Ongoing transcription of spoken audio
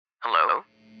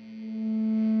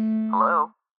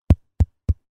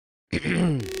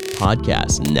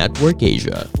Podcast Network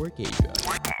Asia.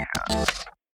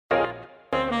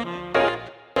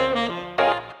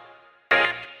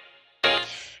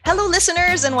 Hello,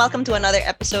 listeners, and welcome to another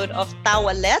episode of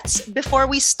Tawa Let's. Before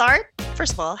we start,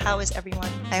 first of all, how is everyone?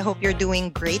 I hope you're doing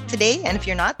great today, and if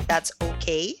you're not, that's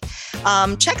okay.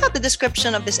 Check out the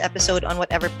description of this episode on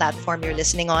whatever platform you're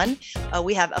listening on.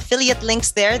 We have affiliate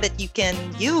links there that you can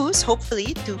use,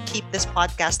 hopefully, to keep this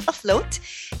podcast afloat.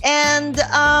 And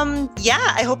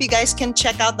I hope you guys can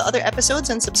check out the other episodes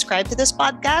and subscribe to this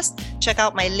podcast. Check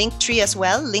out my Linktree as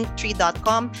well,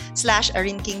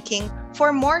 linktree.com/arinkingking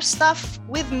for more stuff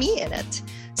with me in it.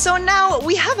 So now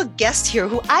we have a guest here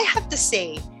who I have to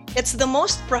say, it's the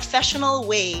most professional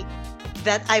way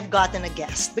that I've gotten a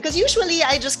guest. Because usually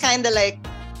I just kind of like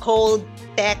cold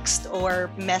text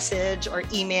or message or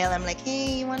email. I'm like,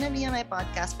 hey, you want to be on my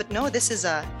podcast? But no, this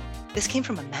came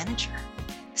from a manager.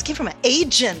 This came from an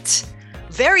agent.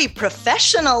 Very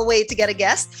professional way to get a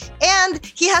guest. And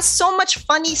he has so much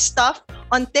funny stuff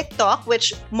on TikTok,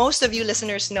 which most of you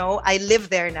listeners know. I live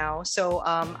there now. So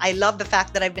I love the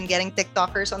fact that I've been getting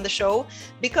TikTokers on the show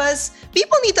because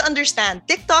people need to understand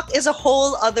TikTok is a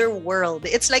whole other world.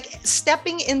 It's like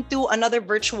stepping into another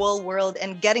virtual world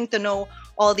and getting to know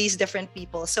all these different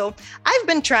people. So I've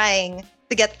been trying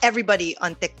to get everybody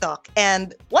on TikTok.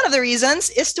 And one of the reasons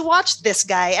is to watch this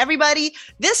guy. Everybody,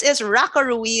 this is Racco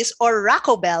Ruiz or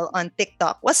Racco Bell on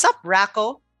TikTok. What's up,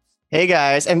 Racco? Hey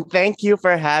guys, and thank you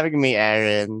for having me,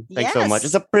 Aaron. Thanks so much.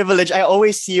 Yes. It's a privilege. I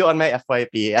always see you on my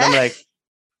FYP, and I'm like,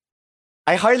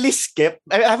 I hardly skip.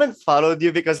 I haven't followed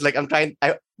you because like I'm trying.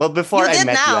 Before You I did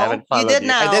met you, I now. haven't You followed did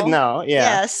you. I did now,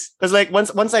 yeah. Yes. Because like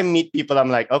once I meet people, I'm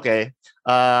like, okay,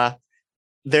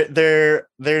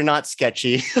 they're not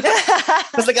sketchy.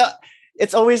 Because like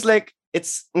it's always like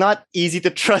it's not easy to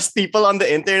trust people on the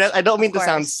internet. I don't mean Of to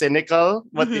sound course. cynical,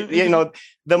 but you know,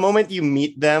 the moment you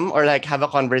meet them or like have a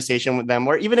conversation with them,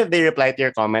 or even if they reply to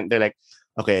your comment, they're like,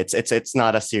 okay, it's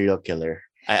not a serial killer.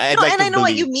 I'd No, like and to I know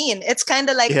what believe. you mean. It's kind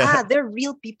of like, Yeah, they're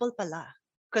real people pala.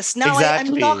 Because now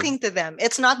I'm exactly. talking to them.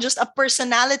 It's not just a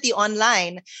personality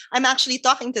online. I'm actually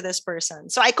talking to this person.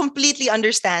 So I completely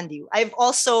understand you. I've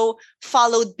also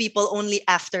followed people only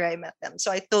after I met them.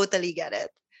 So I totally get it.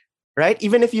 Right?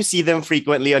 Even if you see them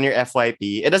frequently on your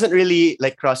FYP, it doesn't really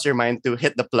like cross your mind to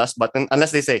hit the plus button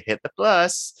unless they say hit the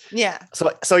plus. Yeah.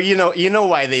 So you know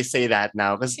why they say that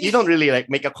now because you don't really like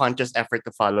make a conscious effort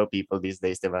to follow people these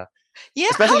days, diba? Yeah.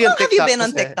 Especially How on long have you TikTok. been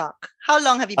on Kasi, TikTok? How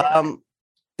long have you been on it?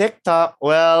 TikTok,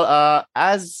 well,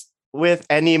 as with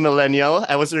any millennial,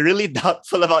 I was really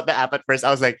doubtful about the app at first.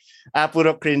 I was like,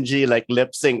 puro cringy, like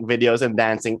lip sync videos and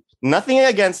dancing. Nothing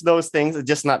against those things, it's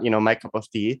just not, my cup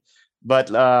of tea.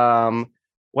 But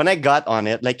when I got on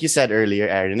it, like you said earlier,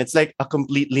 Aaron, it's like a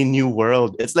completely new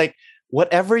world. It's like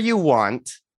whatever you want,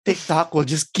 TikTok will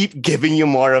just keep giving you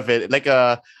more of it, like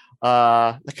a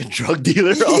drug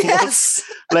dealer almost. Yes.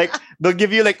 Like they'll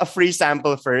give you like a free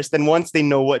sample first, and once they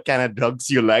know what kind of drugs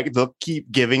you like, they'll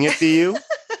keep giving it to you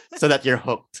so that you're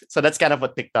hooked. So that's kind of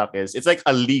what TikTok is. It's like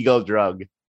a legal drug,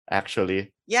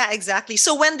 actually. Yeah, exactly.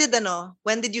 So when did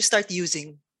you start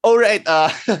using? Oh right.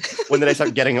 When did I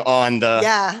start getting on the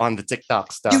Yeah. on the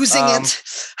TikTok stuff? Using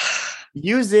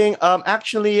it.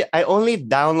 Actually, I only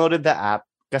downloaded the app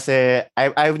kasi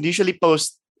I would usually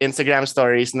post Instagram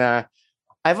stories na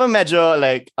I have a medyo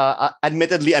like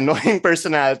admittedly annoying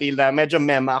personality na medyo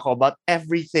mema ako about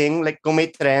everything. Like kung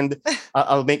may trend,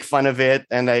 I'll make fun of it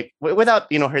and like without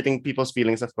hurting people's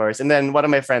feelings, of course. And then one of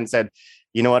my friends said,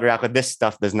 "You know what, Rako, this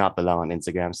stuff does not belong on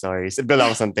Instagram stories. It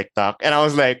belongs on TikTok." And I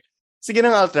was like, "Sige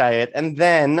na, I'll try it." And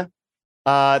then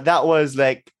that was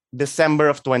like December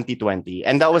of 2020,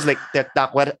 and that was like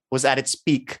TikTok what was at its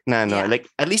peak. Na no, Yeah. like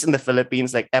at least in the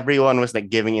Philippines, like everyone was like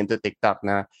giving into TikTok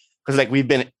na. Because like we've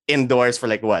been indoors for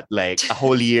like what, like a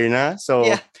whole year now. So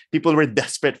Yeah. people were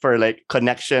desperate for like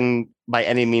connection by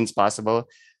any means possible.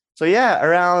 So yeah,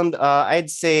 around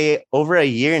I'd say over a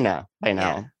year now by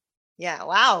now. Yeah.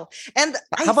 Wow. And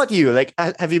How about you? Like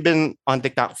have you been on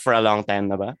TikTok for a long time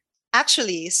na ba?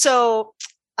 actually, so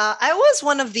I was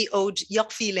one of the OG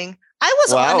yuck feeling. I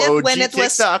was Wow, on it OG when it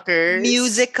was TikTokers.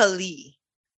 musically.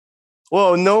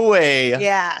 Whoa, no way.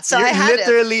 Yeah. So You're I had it.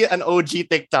 literally an OG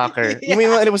TikToker. You mean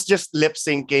Yeah. when it was just lip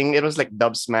syncing? It was like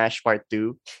Dub Smash Part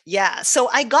 2. Yeah. So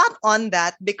I got on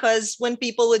that because when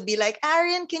people would be like,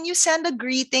 Arian, can you send a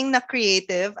greeting na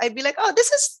creative? I'd be like, oh,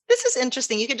 this is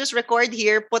interesting. You can just record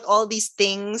here, put all these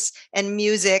things and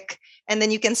music, and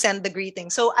then you can send the greeting.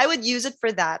 So I would use it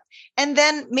for that. And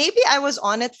then maybe I was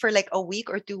on it for like a week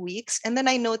or 2 weeks. And then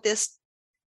I noticed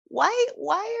why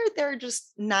are there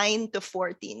just 9 to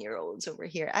 14-year-olds over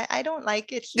here? I don't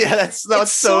like it here. Yeah, that's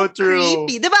It's so true.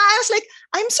 creepy. Diba? I was like,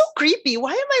 I'm so creepy.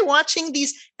 Why am I watching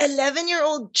these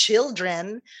 11-year-old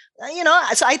children?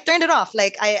 So I turned it off.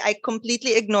 Like I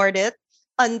completely ignored it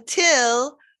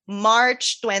until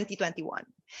March 2021.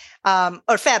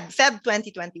 Or Feb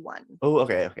 2021. Oh,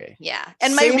 okay. Yeah.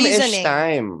 And my Same-ish reasoning,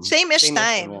 time. same-ish Same-ish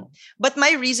time. yeah. But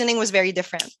my reasoning was very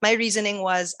different. My reasoning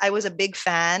was I was a big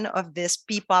fan of this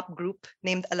P-pop group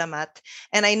named Alamat.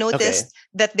 And I noticed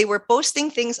that they were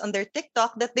posting things on their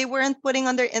TikTok that they weren't putting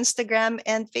on their Instagram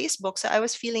and Facebook. So I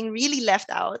was feeling really left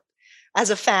out as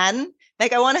a fan.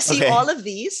 Like I want to see all of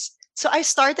these. So I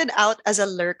started out as a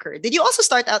lurker. Did you also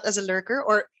start out as a lurker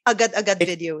or agad-agad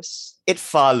videos? It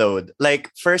followed.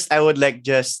 Like first I would like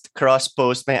just cross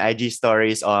post my IG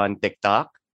stories on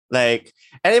TikTok. Like,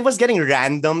 and it was getting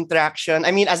random traction.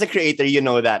 I mean, as a creator, you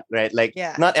know that, right? Like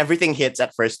not everything hits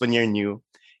at first when you're new.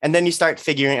 And then you start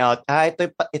figuring out,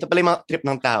 ito pala yung mga trip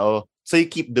ng tao. So you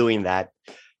keep doing that.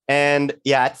 And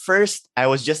yeah, at first I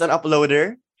was just an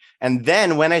uploader. And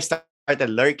then when I started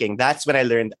lurking, that's when I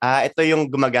learned, ito yung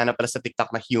gumagana pala sa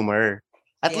TikTok na humor.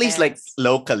 At least like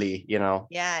locally,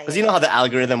 Yeah. Because you know how the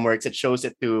algorithm works. It shows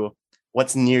it to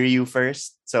what's near you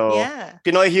first. So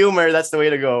Pinoy humor, that's the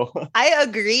way to go. I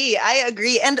agree.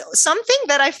 And something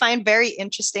that I find very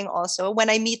interesting also when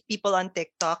I meet people on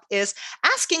TikTok is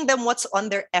asking them what's on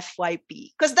their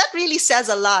FYP. Because that really says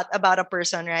a lot about a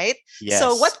person, right? Yes.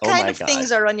 So what kind of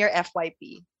things are on your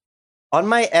FYP? On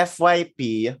my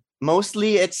FYP,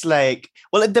 mostly it's like,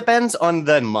 well, it depends on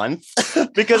the month.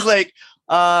 Because like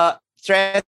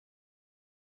trend,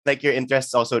 like your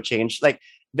interests also changed. Like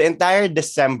the entire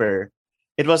December,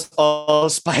 it was all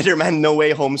Spider-Man No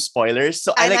Way Home spoilers.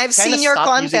 So and I've seen your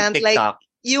content. Like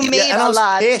you made a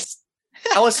lot.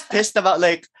 I was pissed about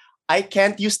like I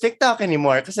can't use TikTok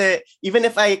anymore because even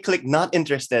if I click not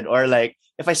interested or like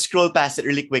if I scroll past it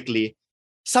really quickly,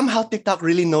 somehow TikTok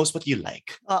really knows what you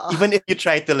like, even if you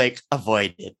try to like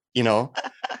avoid it,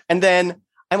 And then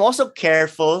I'm also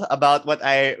careful about what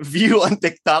I view on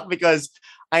TikTok because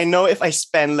I know if I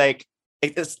spend like,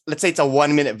 let's say it's a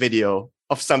 1-minute video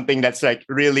of something that's like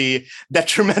really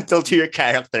detrimental to your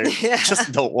character,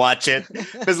 just don't watch it.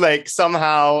 Because like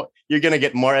somehow you're going to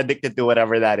get more addicted to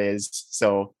whatever that is.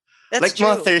 So that's like true.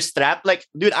 mga thirst trap, like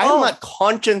dude, I'm not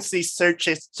consciously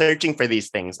searching for these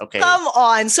things. Okay. Come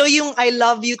on. So yung I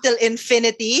love you till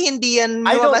infinity, hindi yan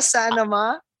mabasa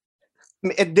naman?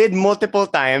 It did multiple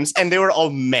times and they were all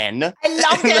men. I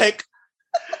love it.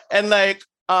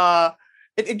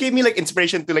 It gave me like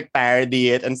inspiration to like parody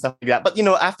it and stuff like that. But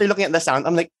after looking at the sound,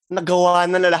 I'm like, nagawa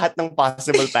na lahat ng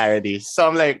possible parodies. So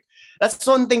I'm like, that's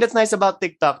one thing that's nice about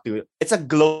TikTok too. It's a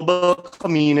global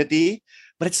community,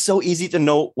 but it's so easy to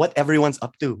know what everyone's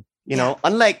up to.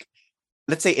 Unlike,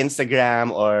 let's say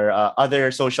Instagram or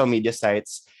other social media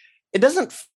sites, it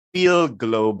doesn't feel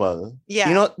global.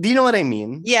 Yeah. Do you know what I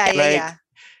mean? Yeah.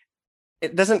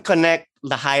 It doesn't connect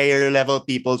the higher level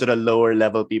people to the lower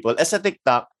level people. As a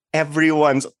TikTok,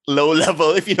 everyone's low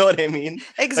level, if you know what I mean.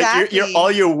 Exactly. Like you're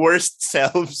all your worst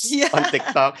selves on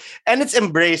TikTok. And it's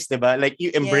embraced, diba? Like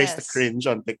you embrace the cringe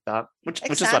on TikTok, which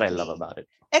is what I love about it.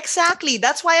 Exactly.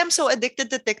 That's why I'm so addicted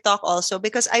to TikTok also,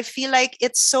 because I feel like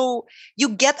it's so, you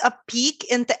get a peek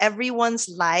into everyone's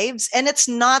lives and it's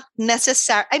not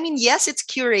necessary. I mean, yes, it's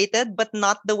curated, but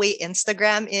not the way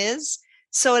Instagram is.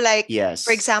 So like,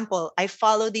 for example, I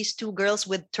follow these 2 girls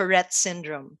with Tourette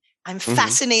syndrome. I'm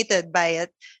fascinated by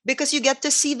it because you get to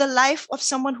see the life of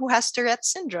someone who has Tourette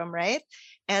syndrome, right?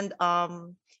 And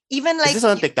even like, is this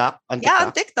on TikTok? Yeah,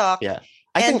 on TikTok. Yeah.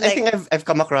 I think I've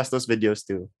come across those videos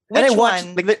too. Which and I watch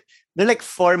one? like they're like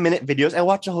 4-minute videos. I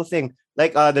watch the whole thing.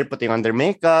 Like they're putting on their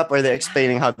makeup or they're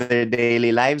explaining how their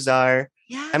daily lives are.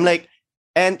 Yeah. I'm like,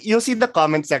 and you'll see the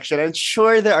comment section, and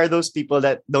sure there are those people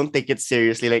that don't take it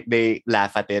seriously, like they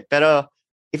laugh at it. Pero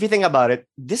if you think about it,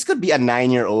 this could be a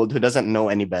 9-year-old who doesn't know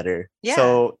any better. Yeah.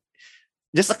 So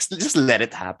just let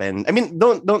it happen. I mean,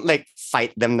 don't like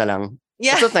fight them na lang.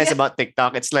 Yeah. That's what's nice about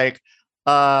TikTok. It's like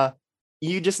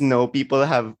you just know people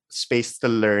have space to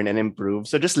learn and improve.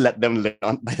 So just let them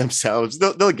learn by themselves.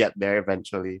 They'll get there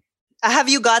eventually. Have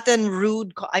you gotten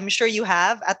rude? I'm sure you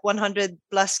have at 100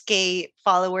 plus K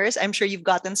followers. I'm sure you've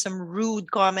gotten some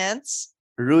rude comments.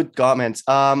 Rude comments.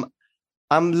 I'm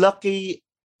lucky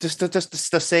just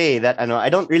to say that I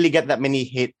don't really get that many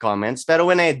hate comments. But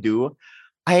when I do,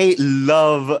 I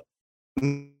love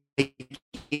making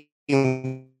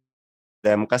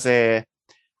them kasi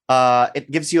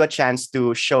it gives you a chance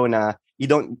to show na you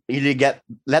don't really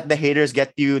let the haters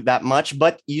get you that much,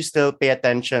 but you still pay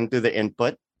attention to the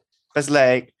input. Because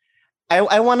like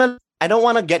I want to I don't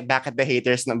want to get back at the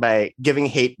haters by giving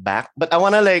hate back, but I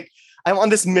want to like I'm on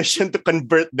this mission to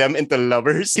convert them into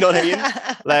lovers. You know what I mean?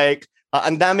 Like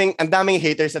ang daming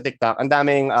haters sa TikTok, ang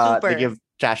daming they Super. give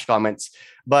trash comments.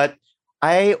 But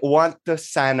I want to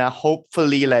sana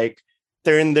hopefully like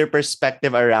turn their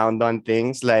perspective around on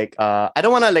things. Like I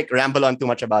don't want to like ramble on too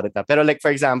much about it. Pero like for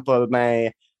example,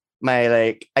 my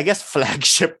like I guess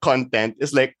flagship content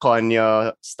is like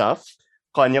Konyo stuff.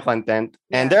 Konyo content.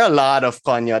 And Yeah. there are a lot of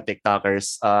Konyo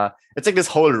TikTokers. It's like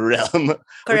this whole realm which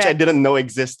I Correct. didn't know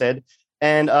existed.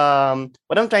 And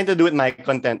what I'm trying to do with my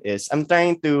content is I'm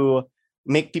trying to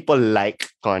make people like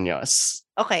Konyos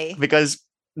Okay. because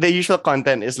the usual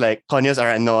content is like Konyos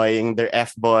are annoying, they're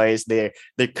F boys, they're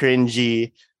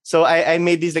cringy. So I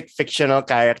made these like fictional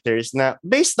characters na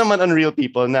based naman on real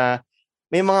people na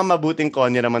may mga mabuting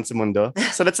Konyo naman sa mundo.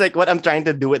 So that's like what I'm trying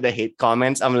to do with the hate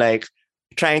comments. I'm like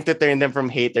trying to turn them from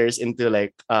haters into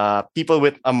like people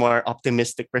with a more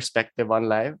optimistic perspective on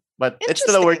life. But it's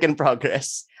still a work in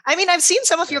progress. I mean, I've seen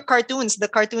some of your cartoons, the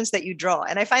cartoons that you draw,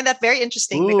 and I find that very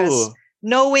interesting because Ooh.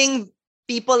 knowing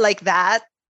people like that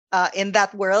in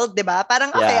that world, diba? Parang,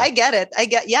 okay, Yeah. I get it.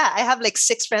 I have like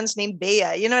 6 friends named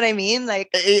Bea. You know what I mean? Like,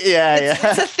 Yeah, it's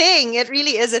yeah. a thing. It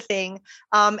really is a thing.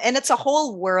 And it's a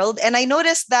whole world. And I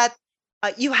noticed that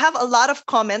you have a lot of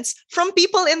comments from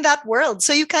people in that world.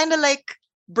 So you kind of like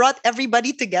brought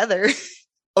everybody together.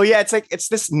 Oh yeah, it's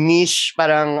this niche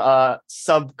parang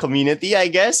sub community I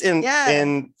guess Yeah.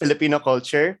 in Filipino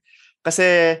culture.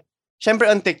 Kasi syempre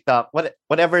on TikTok,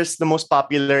 whatever is the most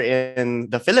popular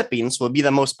in the Philippines will be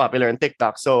the most popular on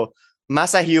TikTok. So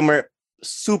masa humor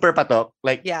super patok.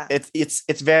 Like Yeah. it's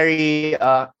very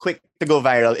quick to go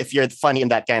viral if you're funny in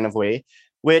that kind of way,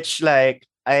 which like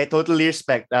I totally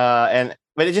respect and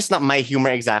but it's just not my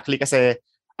humor exactly kasi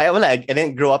I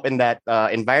didn't grow up in that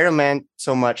environment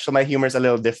so much, so my humor is a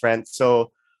little different.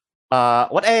 So,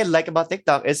 what I like about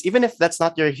TikTok is even if that's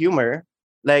not your humor,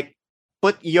 like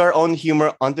put your own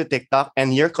humor onto TikTok,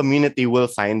 and your community will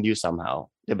find you somehow,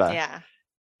 diba? Yeah.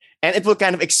 And it will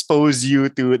kind of expose you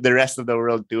to the rest of the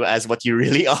world too as what you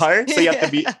really are. So you have to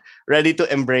be ready to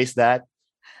embrace that,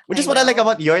 which I is what I like know.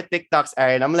 about your TikToks,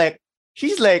 Aaron. I'm like,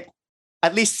 she's like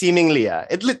at least seemingly,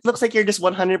 it looks like you're just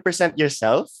 100%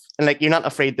 yourself and like you're not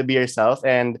afraid to be yourself.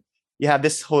 And you have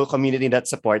this whole community that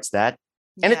supports that.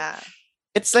 And Yeah.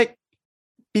 it's like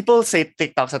people say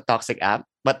TikTok's a toxic app,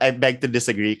 but I beg to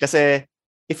disagree. Because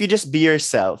if you just be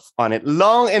yourself on it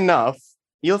long enough,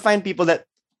 you'll find people that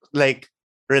like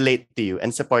relate to you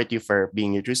and support you for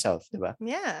being your true self. Diba?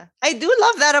 Yeah, I do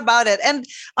love that about it. And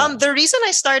Yeah. the reason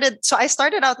I started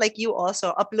out like you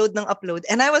also, upload ng upload,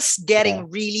 and I was getting Yeah.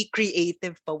 really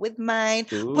creative pa with mine,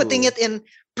 putting Ooh. it in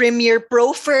Premiere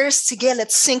Pro first. Sige,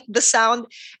 let's sync the sound.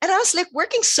 And I was like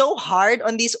working so hard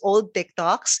on these old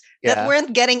TikToks that Yeah.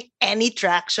 weren't getting any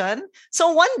traction. So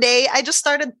one day I just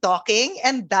started talking,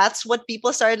 and that's what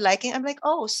people started liking. I'm like,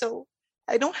 oh, so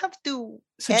I don't have to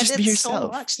So just edit be so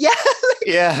yourself. much. Yeah.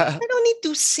 Yeah. I don't need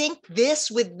to sync this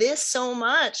with this so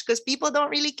much because people don't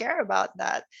really care about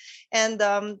that. And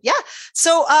yeah.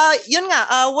 So yun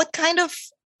nga, what kind of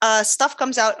stuff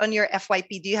comes out on your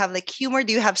FYP? Do you have like humor?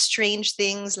 Do you have strange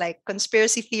things like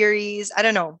conspiracy theories? I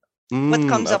don't know. What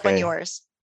comes up on Okay. yours?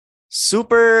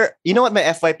 Super. You know what my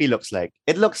FYP looks like?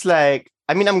 It looks like,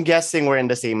 I mean, I'm guessing we're in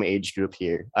the same age group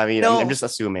here. I mean, I'm No. just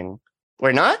assuming.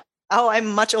 We're not? Oh,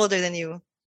 I'm much older than you.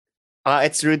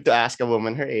 It's rude to ask a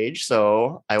woman her age,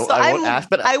 so I So won't ask.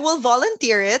 But I will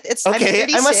volunteer it. I'm okay,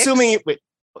 36. I'm assuming. Wait,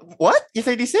 what? You're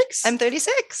 36? I'm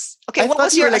 36. Okay, I what thought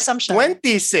was you your were like assumption?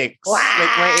 26, like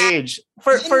my Wow. age.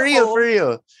 For real, No. for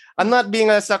real. I'm not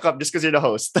being a suck up just because you're the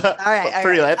host. All right,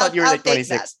 For real, I thought you were I'll like take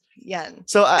 26. that. Yan.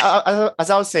 So as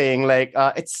I was saying, like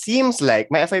it seems like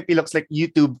my FYP looks like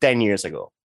YouTube 10 years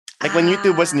ago. Like when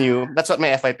YouTube was new, that's what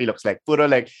my FYP looks like. Puro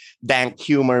like dank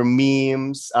humor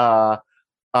memes,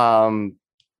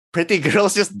 pretty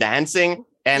girls just dancing.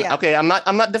 And Yeah. okay, I'm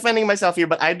not defending myself here,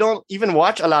 but I don't even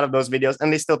watch a lot of those videos and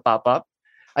they still pop up.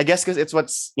 I guess because it's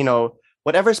what's,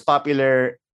 whatever's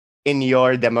popular in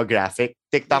your demographic,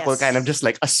 TikTok will kind of Yes. just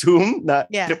like assume na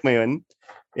Yeah. trip mo yun.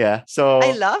 Yeah. So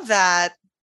I love that.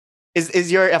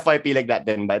 is your FYP like that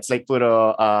then? But it's like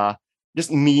puro just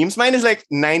memes. Mine is like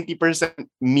 90%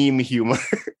 meme humor.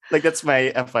 Like that's my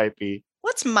FYP.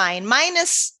 What's mine? Mine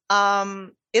is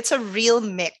it's a real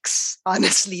mix,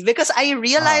 honestly, because I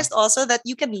realized also that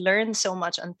you can learn so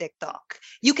much on TikTok.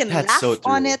 You can That's laugh so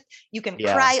on true. it, you can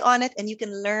Yeah. cry on it, and you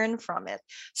can learn from it.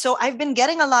 So I've been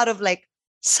getting a lot of like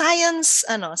science.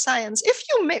 If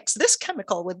you mix this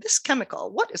chemical with this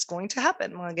chemical, what is going to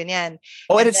happen? Mga ganyan.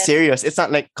 Oh, and And it's then, serious. It's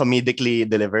not like comedically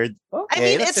delivered. I Okay,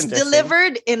 mean, that's it's interesting.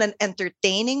 delivered in an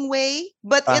entertaining way,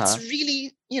 but it's Uh-huh.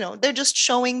 really, they're just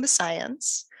showing the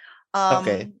science.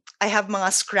 Okay. I have mga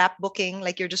scrapbooking,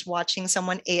 like you're just watching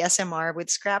someone ASMR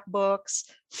with scrapbooks.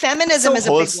 Feminism So is a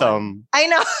big one. wholesome. I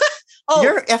know. Oh,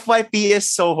 Your FYP is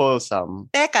so wholesome.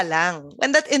 teka lang.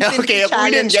 When that Infinity Okay,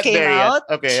 we didn't Challenge get came there out,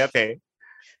 yet. Okay.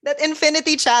 that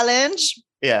Infinity Challenge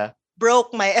Yeah. broke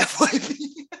my FYP.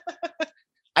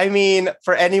 I mean,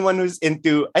 for anyone who's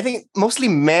into, I think mostly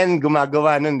men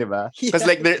gumagawa nun, di ba? Because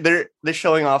Yeah. like they're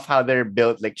showing off how they're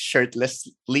built like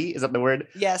shirtlessly. Is that the word?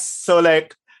 Yes. So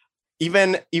like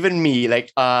even me, like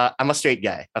I'm a straight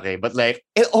guy, okay, but like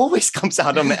it always comes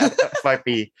out on my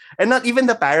FYP, and not even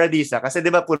the parodies, kasi di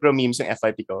ba puro memes yung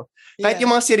FYP ko. Kahit Yeah.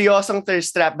 yung mga seryosong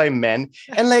thirst trap by men,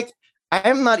 and like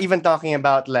I'm not even talking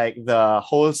about like the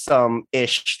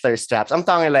wholesome-ish thirst traps. I'm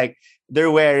talking like they're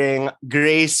wearing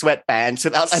gray sweatpants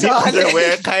without any Solid.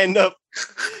 underwear, kind of.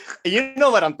 You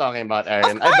know what I'm talking about,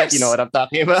 Aaron. Of I bet you know course. what I'm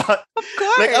talking about. Of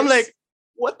course. Like I'm like,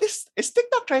 what is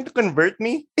TikTok trying to convert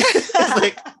me? It's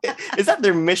like, is that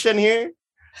their mission here?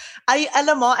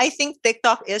 Alam mo, I think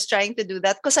TikTok is trying to do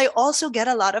that because I also get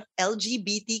a lot of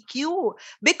LGBTQ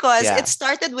because Yeah. it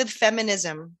started with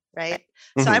feminism, right?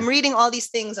 So Mhm. I'm reading all these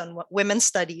things on women's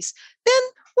studies. Then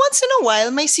once in a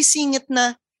while, may sisingit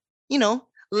na,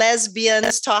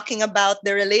 lesbians talking about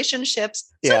their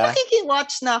relationships. So Yeah.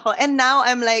 nakikiwatch na ako. And now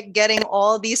I'm like getting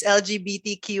all these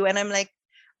LGBTQ and I'm like,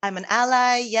 I'm an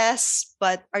ally, yes,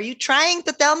 but are you trying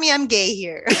to tell me I'm gay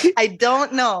here? I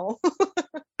don't know.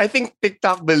 I think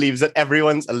TikTok believes that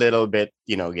everyone's a little bit,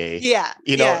 gay. Yeah.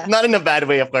 You know, not in a bad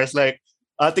way, of course. Like,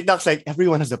 TikTok's like,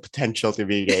 everyone has the potential to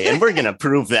be gay, and we're gonna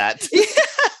prove that.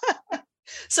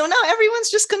 So now everyone's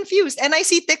just confused. And I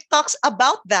see TikToks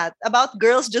about that, about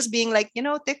girls just being like,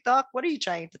 TikTok, what are you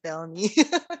trying to tell me?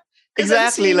 'Cause I'm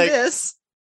Exactly, seeing like- this.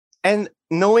 And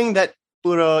knowing that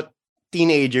puro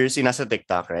teenagers yung nasa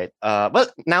TikTok, right? Well,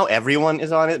 now everyone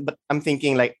is on it, but I'm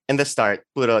thinking like in the start,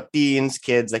 puro teens,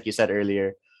 kids, like you said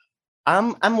earlier.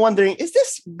 I'm wondering, is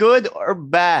this good or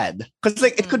bad? Because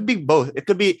like it could be both. It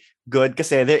could be good because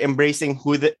they're embracing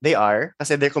who they are,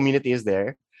 because their community is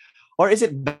there. Or is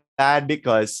it bad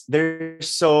because they're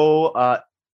so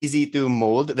easy to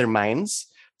mold their minds?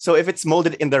 So if it's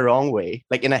molded in the wrong way,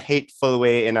 like in a hateful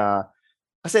way,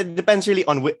 because it depends really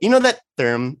on, that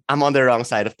term, I'm on the wrong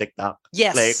side of TikTok.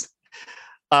 Yes.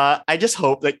 Like, I just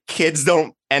hope like kids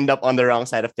don't end up on the wrong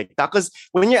side of TikTok. Because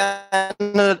when you're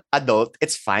an adult,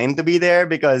 it's fine to be there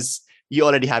because you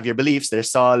already have your beliefs. They're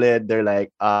solid. They're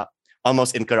like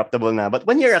almost incorruptible now. But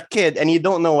when you're a kid and you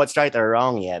don't know what's right or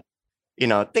wrong yet,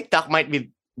 TikTok might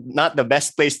be not the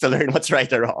best place to learn what's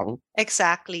right or wrong.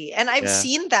 Exactly. And I've Yeah.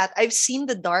 seen that. I've seen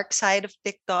the dark side of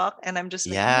TikTok and I'm just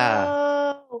like, Yeah.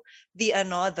 no. The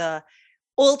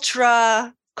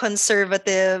ultra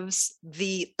conservatives,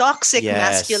 the toxic Yes.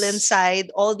 masculine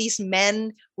side, all these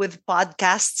men with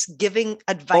podcasts giving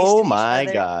advice Oh to my each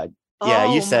other. God.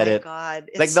 Yeah, you said my it. God.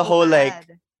 Like It's the so whole, like,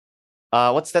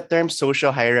 bad. What's that term?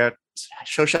 Social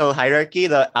hierarchy,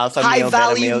 the alpha High male, beta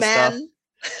value male stuff. man.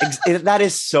 That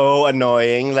is so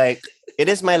annoying. Like, it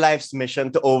is my life's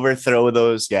mission to overthrow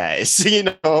those guys,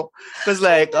 because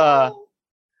like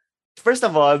first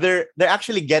of all, they're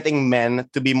actually getting men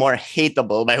to be more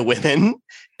hateable by women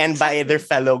and by their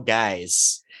fellow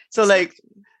guys. So like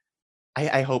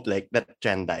I hope like that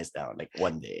trend dies down like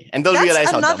one day and they'll That's realize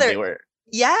how dumb another- they were.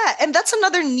 Yeah, and that's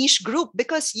another niche group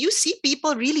because you see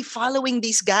people really following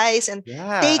these guys and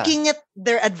Yeah. taking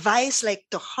their advice like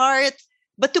to heart.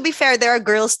 But to be fair, there are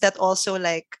girls that also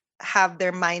like have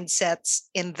their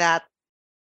mindsets in that.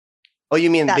 Oh, you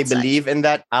mean they That side. believe in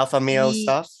that alpha male Ye-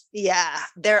 stuff? Yeah,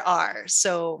 there are.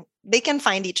 So they can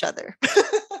find each other.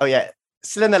 Oh yeah.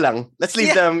 Sila na lang. Let's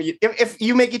leave Yeah. them. If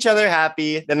you make each other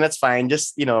happy, then that's fine.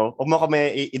 Just, huwag mo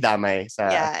kami idamay sa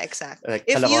Yeah, exactly. like,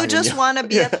 If you kalokohan just ninyo. want to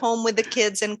be at home with the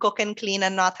kids and cook and clean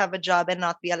and not have a job and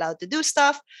not be allowed to do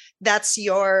stuff, that's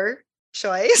your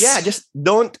choice. Yeah, just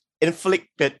don't inflict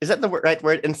it. Is that the right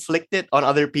word? Inflict it on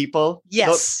other people?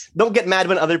 Yes, Don't get mad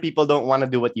when other people don't want to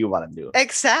do what you want to do.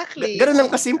 exactly. Ganun lang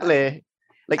Oh my kasimple.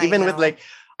 Like I even with know. like,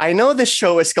 I know this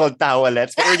show is called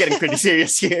Tawalets, but we're getting pretty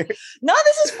serious here. No,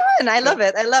 this is fun. I love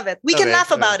it. I love it. We can Okay, laugh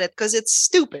okay. about it because it's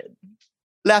stupid.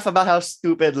 Laugh about how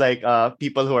stupid like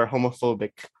people who are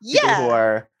homophobic, people who Yeah.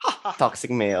 are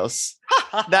toxic males.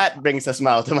 That brings a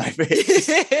smile to my face.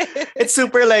 It's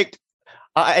super like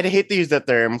I hate to use the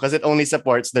term because it only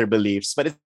supports their beliefs, but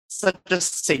it's such a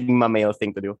sigma male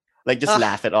thing to do. like just Ugh,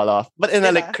 laugh it all off, but in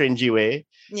a like diba? cringy way.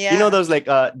 You know Yeah. those like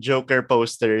Joker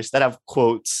posters that have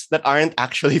quotes that aren't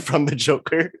actually from the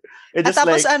Joker. It's At just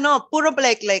tapos like ano, puro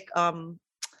like um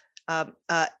uh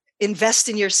invest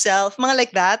in yourself, mga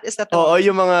like that. Is that the oh, one?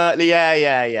 yung mga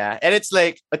yeah. And it's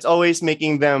like it's always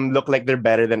making them look like they're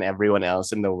better than everyone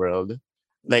else in the world.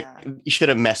 Like Yeah. you should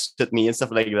have messed with me and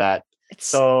stuff like that.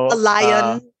 It's a So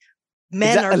lion.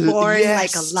 Men are exactly born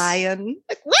like a yes. lion.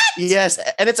 Like what? Yes,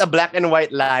 and it's a black and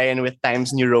white lion with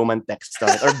Times New Roman text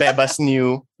on it, or Bebas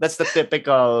New. That's the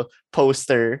typical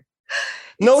poster.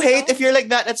 No It's hate so if you're like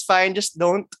that. That's fine. Just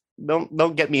don't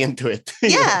get me into it.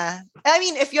 You know? yeah. I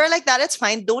mean, if you're like that, it's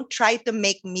fine. Don't try to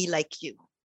make me like you.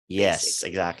 Yes, Basically.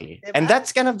 exactly. And Diba?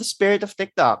 that's kind of the spirit of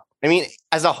TikTok. I mean,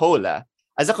 as a whole,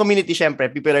 as a community, syempre,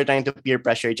 people are trying to peer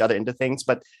pressure each other into things.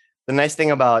 But the nice thing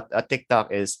about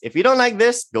TikTok is if you don't like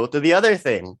this, go to the other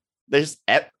thing.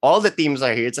 All the teams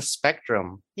are here. It's a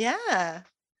spectrum. Yeah.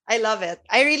 I love it.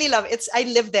 I really love it. I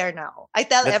live there now. I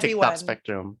tell The TikTok everyone.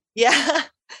 spectrum. Yeah.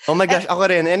 Oh my gosh, ako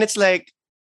rin. And it's like,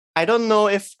 I don't know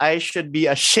if I should be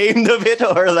ashamed of it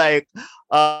or like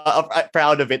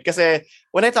proud of it. Because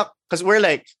when I talk, because we're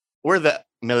the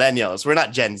millennials, we're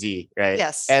not Gen Z, right?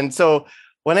 Yes. And so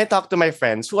when I talk to my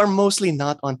friends who are mostly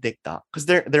not on TikTok, because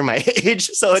they're my age,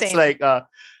 so it's Same. like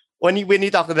when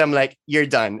you talk to them, like you're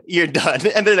done,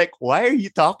 and they're like, why are you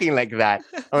talking like that?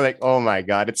 I'm like, oh my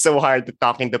god, it's so hard to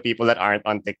talking to people that aren't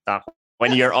on TikTok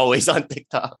when you're always on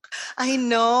TikTok. I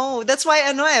know. That's why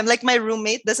I know I'm like my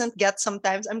roommate doesn't get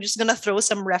sometimes. I'm just gonna throw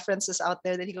some references out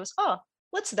there that he goes, oh,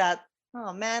 what's that?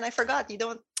 Oh man, I forgot. You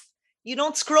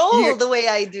don't scroll You're- the way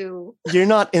I do. You're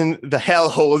not in the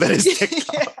hellhole that is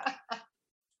TikTok.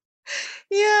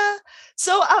 Yeah.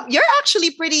 So you're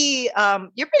actually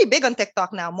you're pretty big on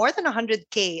TikTok now, more than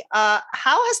 100K. How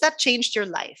has that changed your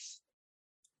life?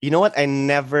 You know what? I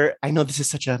know this is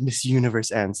such a Miss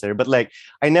Universe answer, but like,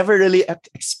 I never really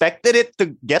expected it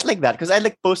to get like that because I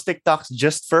like post TikToks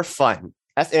just for fun.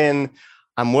 As in,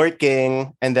 I'm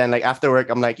working and then like after work,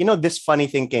 I'm like, this funny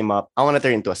thing came up. I want to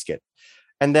turn into a skit.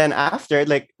 And then after,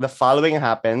 like the following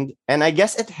happened. And I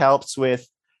guess it helps with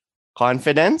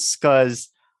confidence because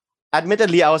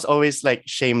admittedly, I was always like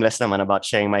shameless naman about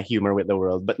sharing my humor with the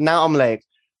world. But now I'm like,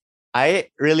 I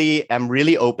really am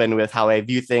really open with how I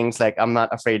view things. Like I'm not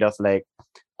afraid of like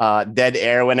dead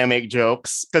air when I make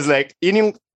jokes. Cause like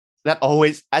that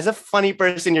always as a funny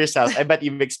person yourself, I bet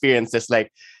you've experienced this.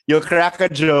 Like you'll crack a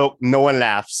joke, no one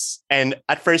laughs. And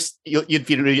at first you'd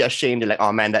feel really ashamed. You're like,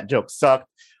 oh man, that joke sucked.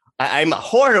 I'm a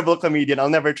horrible comedian. I'll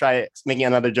never try making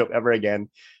another joke ever again.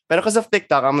 But because of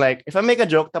TikTok, I'm like, if I make a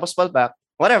joke, tapos fall back,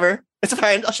 whatever. It's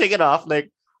fine. I'll shake it off.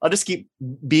 Like I'll just keep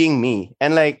being me.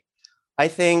 And like I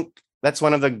think that's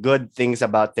one of the good things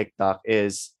about TikTok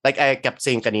is like I kept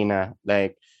saying kanina,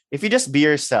 like if you just be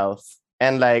yourself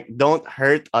and like don't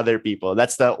hurt other people,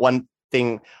 that's the one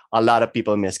thing a lot of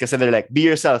people miss. Because they're like, be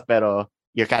yourself, pero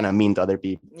you're kind of mean to other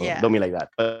people. Yeah. Don't be like that.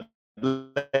 But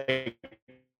like,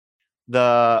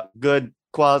 the good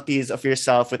qualities of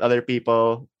yourself with other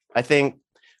people, I think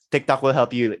TikTok will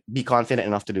help you be confident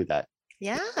enough to do that.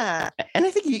 Yeah. And I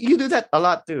think you do that a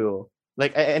lot too.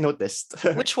 Like I noticed.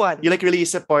 Which one? You like really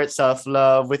support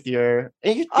self-love with your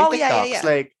Oh, TikToks. yeah.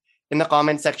 Like in the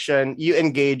comment section, you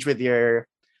engage with your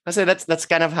kasi that's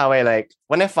kind of how I like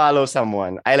when I follow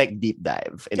someone, I like deep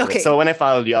dive into Okay. it. So when I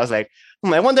followed you, I was like,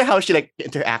 I wonder how she like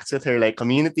interacts with her like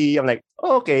community. I'm like,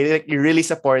 oh, okay, like you're really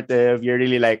supportive. You're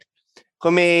really like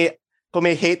kung may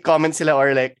hate comments sila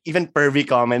or like even pervy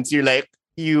comments, you're like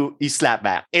you slap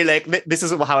back. You're like, this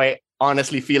is how I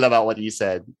honestly feel about what you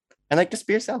said. And like just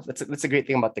be yourself. That's a great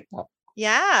thing about TikTok.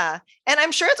 Yeah. And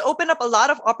I'm sure it's opened up a lot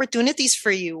of opportunities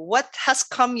for you. What has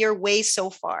come your way so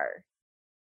far?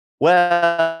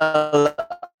 Well,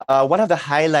 one of the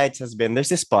highlights has been there's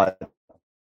this spot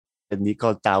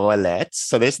called Tawalets.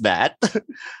 So there's that.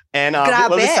 And well,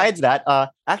 Grabe. besides that,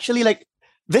 actually like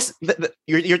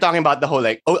you're talking about the whole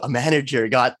like, oh, a manager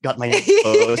got my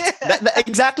post.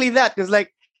 Exactly that. Because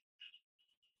like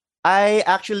I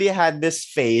actually had this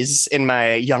phase in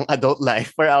my young adult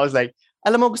life where I was like,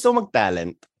 alam mo, gusto ko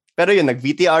mag-talent. Pero yun,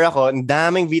 nag-VTR ako, ang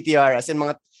daming VTR, as in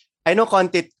mga, I know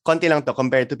konti lang to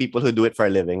compared to people who do it for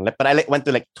a living. Like, but I went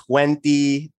to like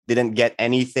 20, didn't get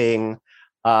anything.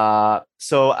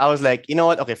 So I was like, you know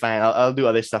what? Okay, fine. I'll do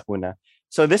other stuff muna.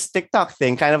 So this TikTok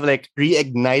thing kind of like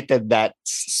reignited that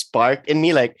spark in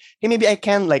me. Like, hey, maybe I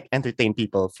can like entertain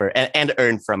people and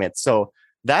earn from it. So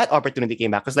that opportunity came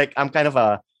back. Because like, I'm kind of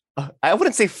I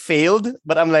wouldn't say failed,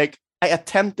 but I'm like, I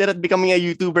attempted at becoming a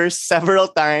YouTuber several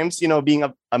times, being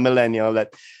a millennial,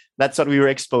 that's what we were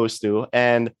exposed to.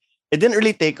 And it didn't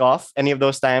really take off any of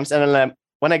those times. And then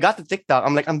when I got to TikTok,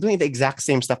 I'm like, I'm doing the exact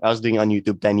same stuff I was doing on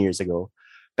YouTube 10 years ago.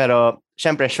 Pero,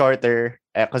 syempre, shorter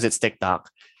because it's TikTok.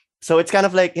 So it's kind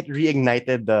of like it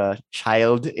reignited the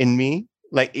child in me.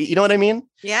 Like, you know what I mean?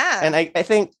 Yeah. And I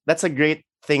think that's a great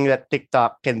thing that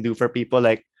TikTok can do for people.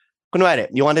 Like, kunwari,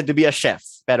 you wanted to be a chef,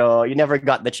 pero you never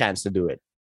got the chance to do it.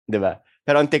 Diba?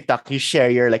 Pero on TikTok, you share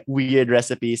your like weird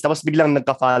recipes. Tapos biglang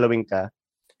nagka-following ka.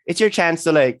 It's your chance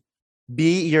to like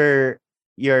be your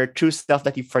true stuff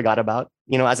that you forgot about,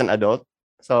 as an adult.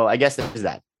 So I guess it is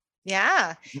that.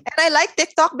 Yeah. And I like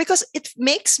TikTok because it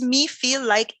makes me feel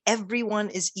like everyone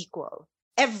is equal.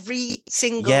 Every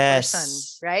single person,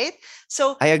 right?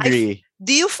 So I agree.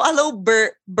 Do you follow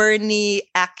Bernie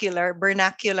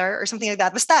Vernacular or something like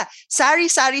that? Basta, sari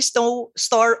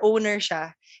store owner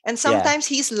siya. And sometimes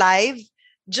he's live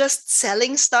just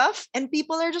selling stuff and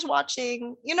people are just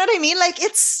watching. You know what I mean? Like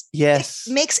it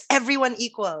makes everyone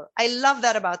equal. I love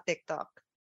that about TikTok.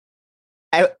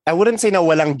 I wouldn't say na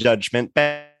walang judgment,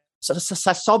 pero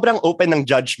sa sobrang open ng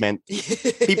judgment,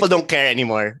 people don't care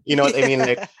anymore. You know what I mean?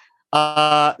 Like,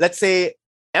 let's say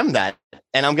I'm that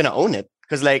and I'm gonna own it.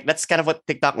 Because like that's kind of what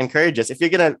TikTok encourages. If you're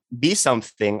gonna be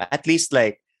something, at least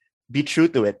like be true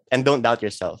to it and don't doubt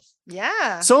yourself.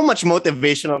 Yeah. So much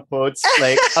motivational quotes.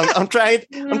 Like I'm trying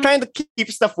to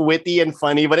keep stuff witty and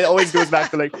funny, but it always goes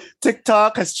back to like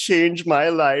TikTok has changed my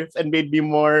life and made me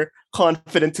more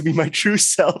confident to be my true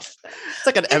self. It's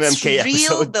like an MMK episode. It's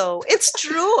real though. It's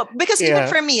true. Because even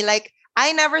for me, like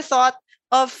I never thought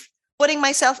of putting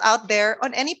myself out there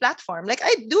on any platform. Like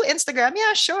I do Instagram,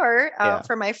 sure.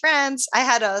 For my friends. I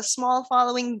had a small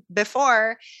following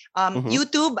before.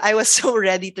 YouTube, I was so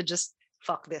ready to just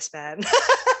fuck this, man.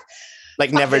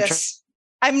 Like never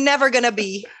I'm never gonna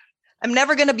be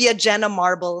a Jenna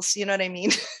Marbles, you know what I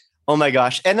mean? Oh my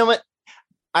gosh. And then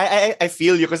I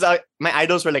feel you because my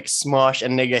idols were like Smosh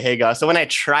and Nega Higa. So when I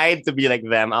tried to be like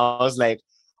them, I was like,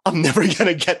 I'm never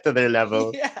gonna get to their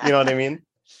level. Yeah. You know what I mean?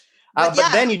 But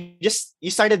then you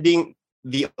started being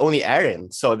the only Aaron.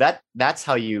 So that's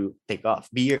how you take off.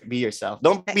 Be yourself.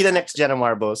 Don't be the next Jenna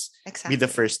Marbles. Exactly. Be the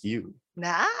first you.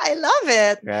 Nah, I love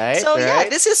it. Right. So yeah,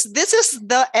 this is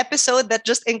the episode that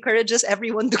just encourages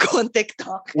everyone to go on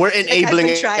TikTok. We're enabling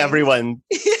everyone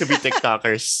to be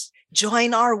TikTokers.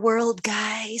 Join our world,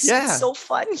 guys. Yeah. It's so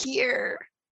fun here.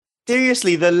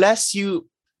 Seriously, the less you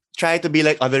try to be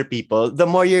like other people, the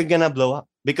more you're gonna blow up.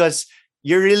 Because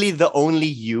you're really the only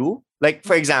you. Like,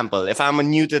 for example, if I'm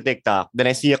new to TikTok, then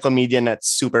I see a comedian that's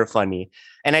super funny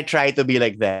and I try to be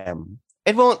like them.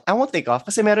 I won't take off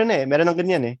kasi meron ng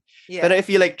ganyan eh. Yeah. But if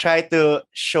you like try to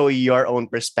show your own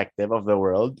perspective of the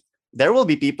world, there will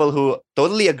be people who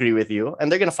totally agree with you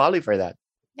and they're going to follow you for that.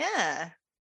 Yeah.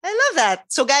 I love that.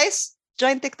 So guys,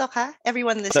 join TikTok, huh?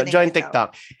 Everyone listening. So join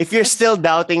TikTok. If you're still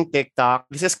doubting TikTok,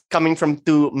 this is coming from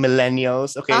two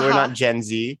millennials. Okay, we're not Gen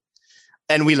Z.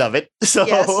 And we love it. So,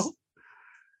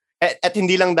 at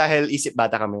hindi lang dahil isip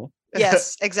bata kami.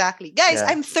 Yes, exactly. Guys,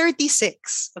 I'm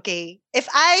 36, okay? If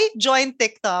I join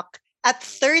TikTok at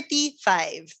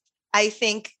 35, I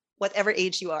think whatever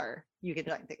age you are, you can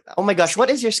join TikTok. Oh my gosh, what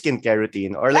is your skincare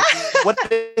routine? Or like, what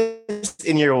is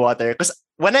in your water? Because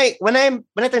when I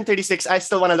turn 36, I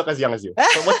still want to look as young as you.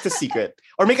 So what's the secret?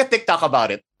 Or make a TikTok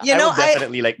about it. I will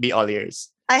definitely like be all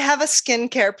ears. I have a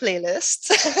skincare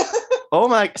playlist. Oh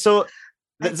my, so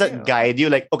does that guide you?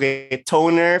 Like, okay,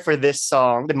 toner for this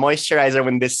song, the moisturizer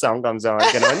when this song comes on.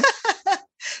 Ganun?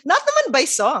 Not naman by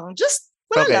song. Just,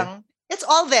 wala lang. It's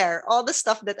all there. All the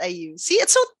stuff that I use. See,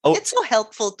 it's so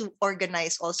helpful to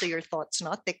organize also your thoughts,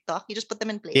 not TikTok. You just put them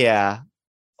in place. Yeah.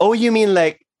 Oh, you mean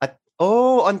like,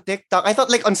 on TikTok? I thought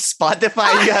like on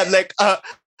Spotify you had like a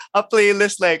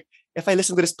playlist like, if I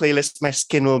listen to this playlist, my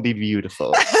skin will be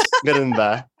beautiful. Ganun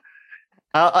ba?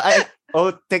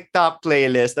 TikTok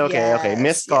playlist. Okay.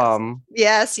 Miscom.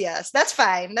 Yes. That's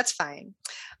fine.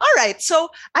 All right. So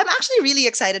I'm actually really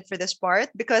excited for this part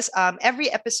because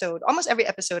almost every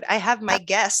episode, I have my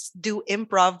guests do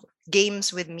improv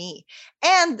games with me.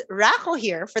 And Rako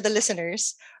here, for the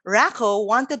listeners, Rako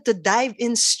wanted to dive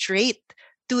in straight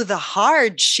to the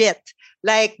hard shit.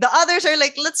 Like the others are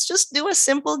like, let's just do a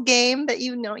simple game that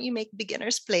you make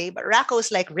beginners play. But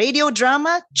Rako's like, radio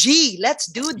drama? Let's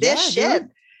do this shit.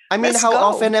 Dude. I mean, how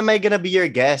often am I going to be your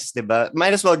guest, diba?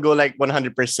 Might as well go like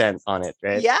 100% on it,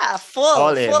 right? Yeah,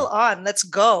 full on. Let's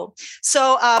go.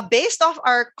 So based off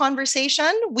our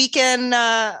conversation, we can,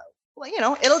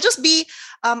 it'll just be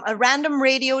a random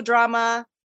radio drama.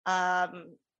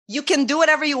 You can do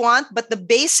whatever you want, but the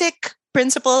basic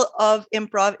principle of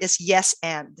improv is yes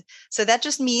and. So that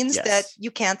just means that you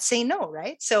can't say no,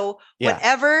 right? So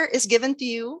whatever is given to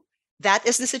you, that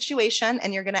is the situation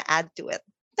and you're going to add to it.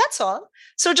 That's all.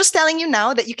 So just telling you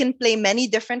now that you can play many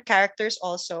different characters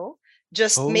also.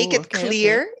 Just make it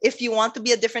clear if you want to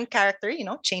be a different character,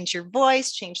 change your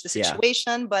voice, change the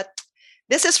situation. But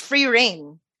this is free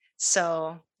reign.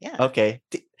 So, yeah. Okay.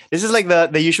 This is like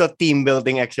the usual team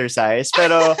building exercise.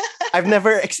 Pero I've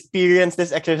never experienced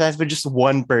this exercise with just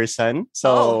one person.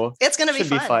 So it's going to be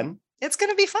fun. It's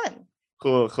going to be fun.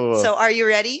 Cool. So are you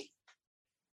ready?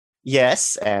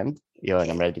 Yes. And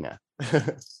I'm ready na.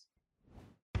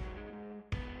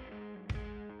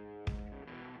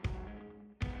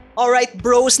 Alright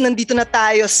bros, nandito na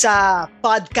tayo sa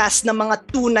podcast ng mga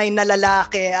tunay na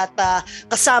lalaki at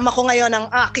kasama ko ngayon ang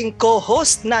aking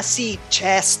co-host na si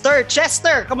Chester.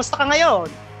 Chester, kamusta ka ngayon?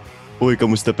 Uy,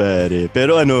 kamusta pare?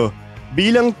 Pero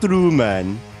bilang true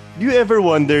man, do you ever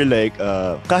wonder like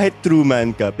kahit true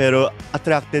man ka pero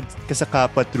attracted ka sa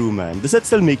kapwa true man, does that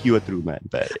still make you a true man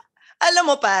pare? Alam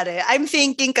mo pare, I'm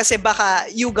thinking kasi baka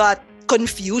you got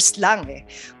confused lang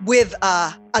with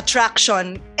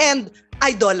attraction and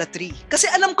idolatry. Kasi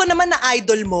alam ko naman na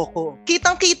idol mo ko.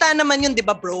 Kitang-kita naman yun, di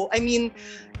ba bro? I mean,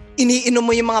 iniinom mo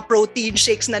yung mga protein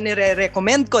shakes na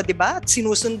nire-recommend ko, di ba? At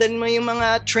sinusundan mo yung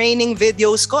mga training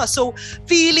videos ko. So,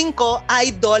 feeling ko,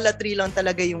 idolatry lang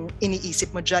talaga yung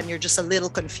iniisip mo dyan. You're just a little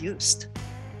confused.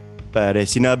 Pare,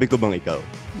 sinabi ko bang ikaw?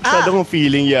 Masyado kong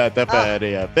feeling yata,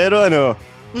 pare. Pero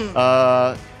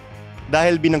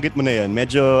dahil binanggit mo na yan,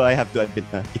 medyo I have to admit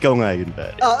na ikaw nga yun,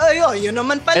 pare. Yun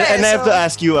naman pala. And I have to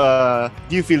ask you,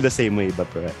 do you feel the same way ba,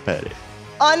 pare?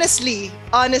 Honestly,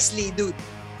 dude,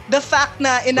 the fact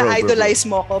na ina-idolize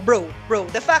mo ko, bro,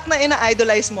 the fact na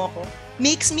ina-idolize mo ko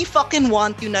makes me fucking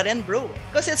want you na rin, bro.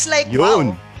 Because it's like,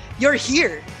 wow, you're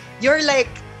here. You're like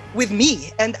with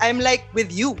me and I'm like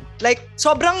with you. Like,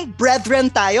 sobrang brethren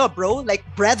tayo, bro. Like,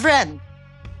 brethren.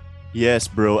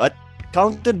 Yes, bro. At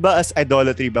counted ba as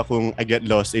idolatry ba kung I get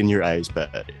lost in your eyes,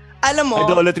 pare? Alam mo,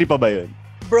 idolatry pa ba yun?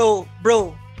 Bro,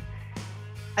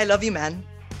 I love you, man.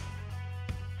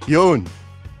 Yun.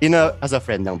 As a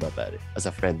friend lang ba, pare? As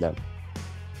a friend lang.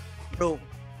 Bro,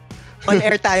 on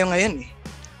air tayo ngayon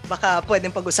Baka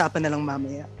pwedeng pag-usapan na lang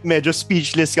mamaya. Medyo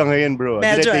speechless ka ngayon, bro.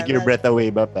 Did I take your breath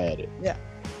away ba, pare? Yeah.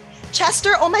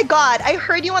 Chester, oh my God, I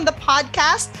heard you on the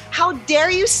podcast. How dare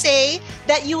you say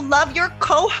that you love your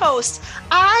co-host?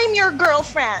 I'm your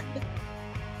girlfriend.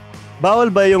 Bawal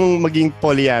ba yung maging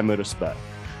polyamorous ba?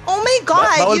 Oh my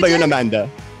God. Bawal ba yun, Amanda?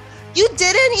 You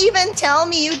didn't even tell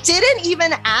me. You didn't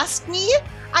even ask me.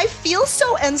 I feel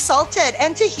so insulted.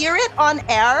 And to hear it on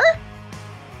air?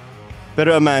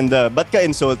 Pero Amanda, ba't ka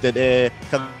insulted?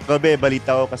 Kagabi,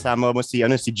 balita ko kasama mo si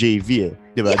JV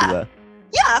Di ba?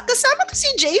 Yeah, kasama ko si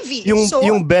JV.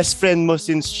 Yung best friend mo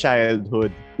since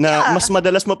childhood na mas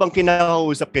madalas mo pang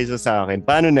kinakausap kaysa sa akin.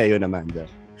 Paano na yun, Amanda?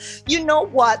 You know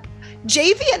what?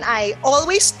 JV and I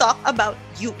always talk about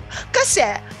you. Kasi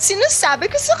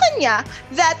sinasabi ko sa kanya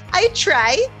that I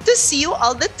try to see you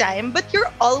all the time but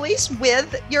you're always with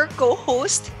your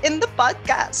co-host in the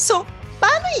podcast. So,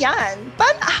 paano yan?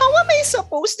 How am I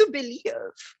supposed to believe?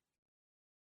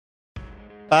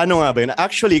 Paano nga ba yun?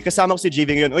 Actually, kasama ko si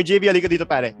JV ngayon. Oy, JV, halika dito,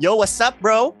 pare. Yo, what's up,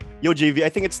 bro? Yo, JV,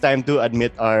 I think it's time to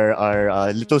admit our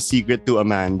little secret to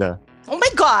Amanda. Oh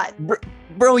my God!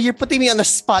 Bro, you're putting me on the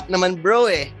spot naman, bro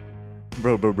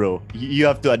Bro. You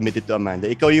have to admit it to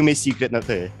Amanda. Ikaw yung may secret na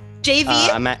to JV,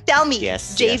 tell me,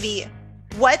 yes, JV, yes.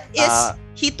 What is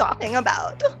he talking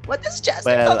about? What is Chester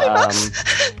talking about?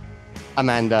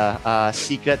 Amanda,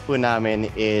 secret po namin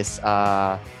is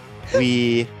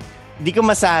Di ko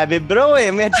masabi, bro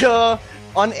Medyo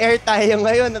on air tayo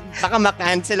ngayon. Baka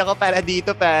makancel ako para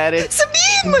dito, pare.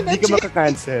 Sabihin mo na, Hindi ko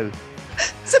makakancel.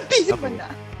 Sabihin mo na.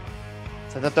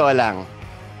 Sa totoo lang,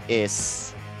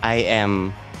 is I am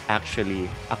actually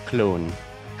a clone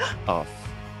of...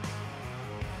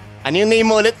 Ano yung name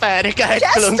mo ulit, pare? Kahit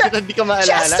clone kita, di ko maalala.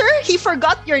 Chester, he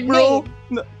forgot your name.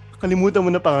 Kalimutan mo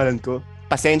na pangalan ko.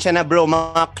 Pasensya na, bro.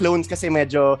 Mga clones kasi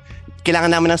medyo...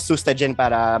 Kailangan namin ng sustagen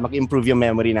para mag-improve yung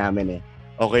memory namin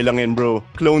Okay lang yun, bro.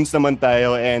 Clones naman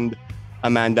tayo and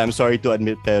Amanda, I'm sorry to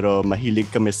admit pero mahilig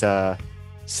kami sa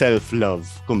self-love,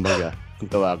 kumbaga, kung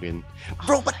tawagin.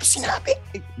 Bro, ba't sinabi?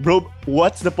 Bro,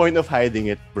 what's the point of hiding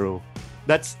it, bro?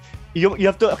 You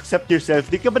have to accept yourself.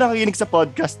 Di ka ba nakikinig sa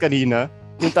podcast kanina?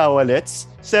 Yung Tawalets?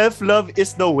 Self-love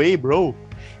is the way, bro.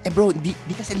 Bro, di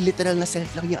kasi literal na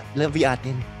self-love yung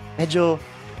atin. Medyo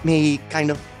may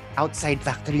kind of outside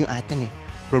factor yung atin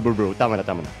Bro, tama na.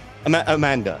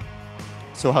 Amanda,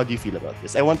 so how do you feel about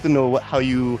this? I want to know how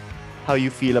you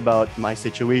feel about my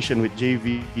situation with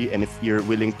JV and if you're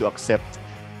willing to accept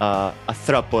a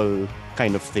throuple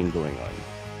kind of thing going on.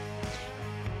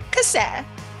 Kasi,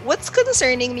 what's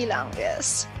concerning me lang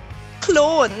is,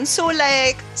 clone. So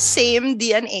like same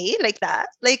DNA like that.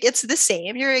 Like it's the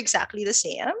same. You're exactly the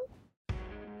same.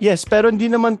 Yes, pero hindi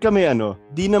naman kami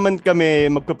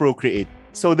magpo-procreate.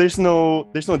 So there's no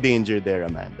danger there,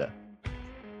 Amanda.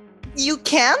 You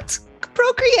can't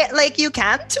procreate. Like you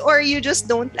can't, or you just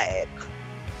don't like.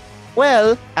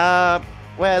 Well,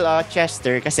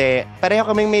 Chester, kasi pareho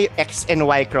kaming may X and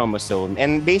Y chromosome,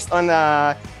 and based on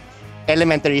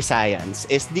elementary science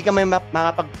is di kami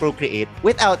makapag-procreate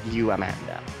without you,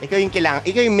 Amanda.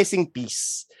 Ikaw yung missing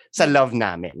piece sa love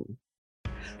namin.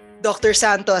 Dr.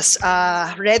 Santos,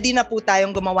 ready na po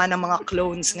tayong gumawa ng mga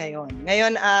clones ngayon.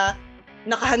 Ngayon,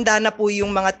 nakahanda na po yung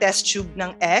mga test tube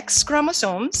ng X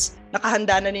chromosomes,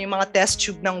 nakahanda na yung mga test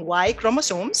tube ng Y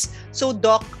chromosomes. So,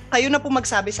 Doc, kayo na po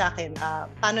magsabi sa akin,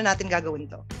 paano natin gagawin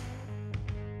to?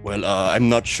 Well, I'm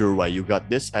not sure why you got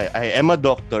this. I am a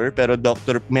doctor, pero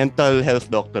mental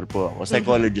health doctor po ako,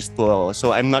 psychologist po ako.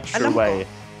 So, I'm not sure why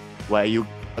you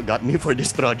got me for this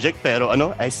project. Pero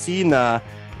I see na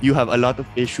you have a lot of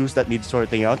issues that need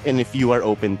sorting out, and if you are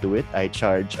open to it, I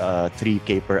charge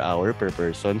 3K per hour per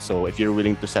person. So if you're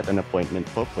willing to set an appointment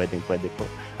po, pwede po.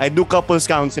 I do couples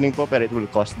counseling po, pero it will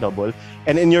cost double.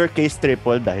 And in your case,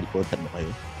 triple dahil po tatlo kayo.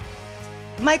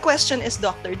 My question is,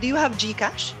 Doctor, do you have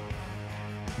GCash?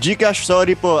 GCash,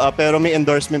 sorry po, pero may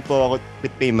endorsement po ako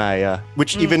with Paymaya,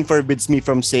 which even forbids me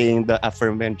from saying the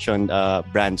aforementioned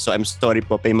brand. So I'm sorry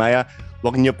po, Paymaya,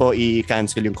 wag niyo po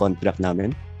i-cancel yung contract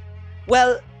namin.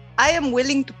 Well, I am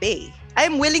willing to pay. I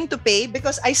am willing to pay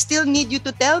because I still need you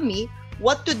to tell me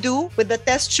what to do with the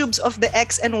test tubes of the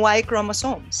X and Y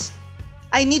chromosomes.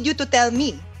 I need you to tell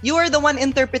me. You are the one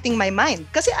interpreting my mind.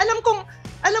 Kasi alam ko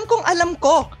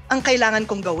ang kailangan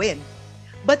kong gawin.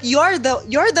 But you're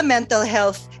the mental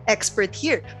health expert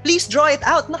here. Please draw it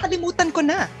out. Nakalimutan ko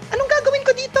na. Anong gagawin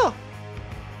ko dito?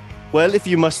 Well, if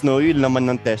you must know, yung laman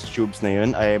ng test tubes na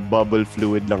yun ay bubble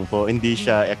fluid lang po. Hindi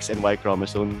siya X and Y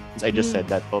chromosomes. I just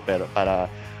said that po, pero para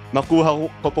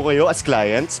makuha ko po kayo as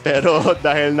clients. Pero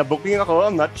dahil na-booking ako,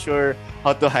 I'm not sure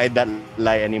how to hide that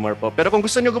lie anymore po. Pero kung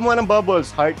gusto nyo gumawa ng bubbles,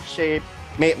 heart shape,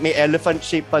 may elephant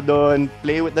shape pa doon,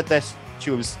 play with the test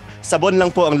tubes, sabon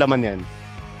lang po ang laman yan.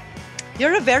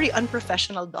 You're a very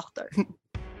unprofessional doctor.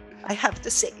 I have to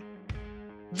say.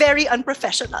 Very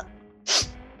unprofessional.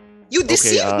 You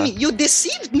deceived me. You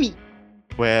deceived me.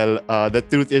 Well, the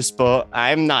truth is po,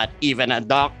 I'm not even a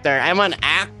doctor. I'm an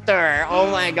actor. Oh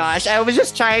my gosh. I was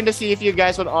just trying to see if you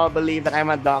guys would all believe that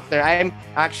I'm a doctor. I'm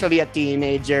actually a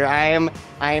teenager. I'm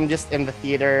just in the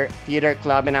theater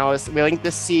club, and I was willing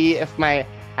to see if my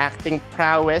acting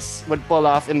prowess would pull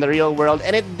off in the real world,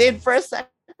 and it did for a second.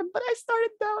 But I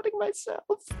started doubting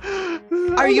myself.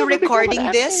 Are you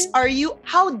recording this?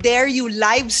 How dare you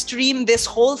live stream this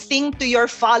whole thing to your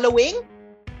following?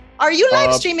 Are you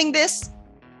live streaming this?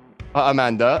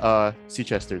 Amanda, si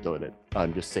Chester told it.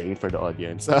 I'm just saying for the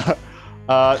audience.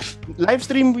 Live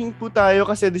streaming po tayo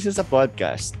kasi this is a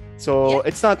podcast. So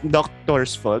it's not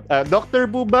doctor's fault. Dr.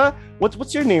 Buba,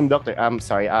 what's your name, doctor? I'm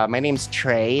sorry. My name's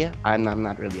Trey. I'm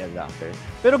not really a doctor.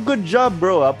 Pero good job,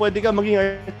 bro. Pwede ka maging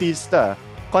artista.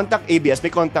 Contact ABS.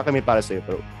 May contact kami para sa'yo,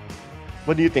 bro.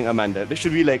 What do you think, Amanda?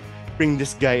 Should we bring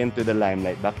this guy into the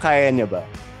limelight ba? Kaya niya ba?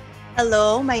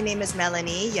 Hello, my name is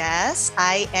Melanie. Yes,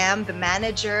 I am the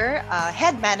manager,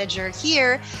 head manager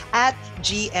here at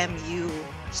GMU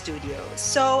Studios.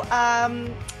 So,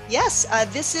 yes,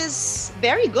 this is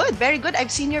very good, very good.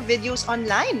 I've seen your videos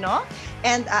online, no?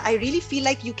 And I really feel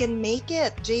like you can make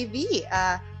it, JV.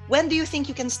 When do you think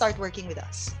you can start working with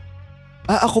us?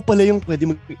 Ako pala yung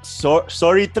pwede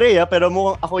sorry, Trey, pero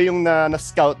mukhang ako yung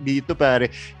na-scout dito,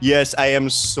 pare. Yes, I am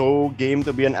so game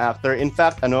to be an actor. In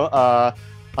fact,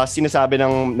 sinasabi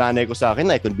ng nanay ko sa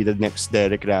akin I could be the next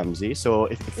Derek Ramsey. So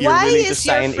if you're willing to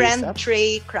sign ASAP. Why is your friend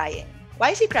Trey crying? Why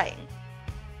is he crying?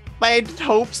 My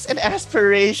hopes and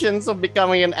aspirations of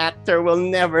becoming an actor will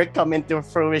never come into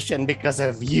fruition because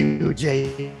of you,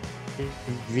 JV.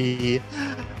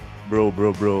 Bro.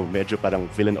 Medyo parang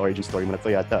villain origin story mo na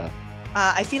to yata.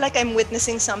 I feel like I'm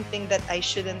witnessing something that I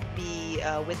shouldn't be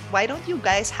with. Why don't you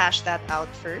guys hash that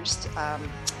out first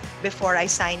before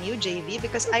I sign you, JV?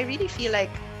 Because I really feel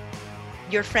like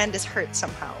your friend is hurt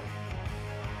somehow.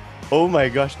 Oh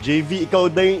my gosh, JV, ikaw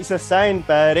daw yung isa-sign,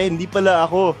 pare. Hindi pala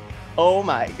ako. Oh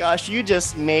my gosh, you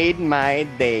just made my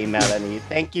day, Melanie.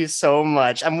 Thank you so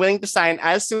much. I'm willing to sign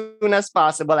as soon as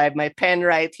possible. I have my pen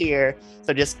right here.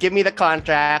 So just give me the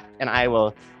contract and I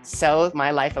will sell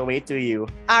my life away to you.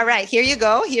 All right, here you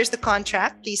go. Here's the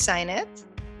contract. Please sign it.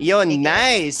 Yo,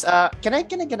 nice. Can I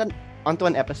get onto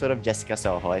an episode of Jessica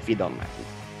Soho if you don't mind?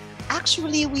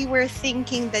 Actually, we were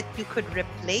thinking that you could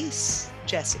replace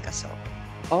Jessica Soho.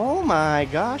 Oh my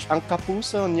gosh, ang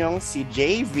kapuso niyong si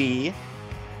JV.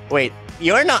 Wait,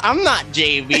 you're not, I'm not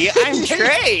JV, I'm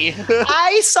Trey.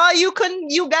 I saw you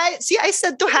guys, see, I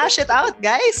said to hash it out,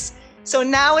 guys. So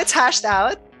now it's hashed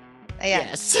out. Ayan.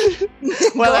 Yes.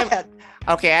 Well, Well,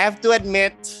 okay, I have to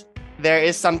admit, there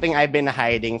is something I've been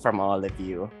hiding from all of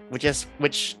you,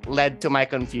 which led to my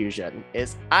confusion.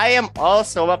 Is I am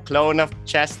also a clone of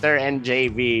Chester and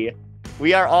JV.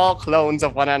 We are all clones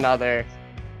of one another.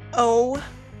 oh,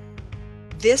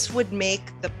 this would make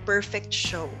the perfect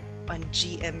show on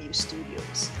GMU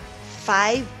Studios.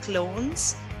 5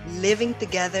 clones living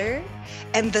together,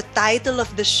 and the title of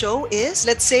the show is,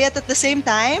 let's say it at the same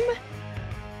time,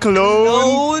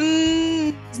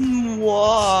 Clone Clone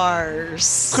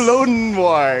Wars. Clone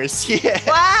Wars. Yeah.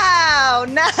 Wow,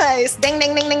 nice. Ding,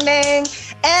 ding, ding, ding, ding.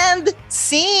 And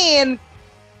scene.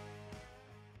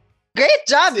 Great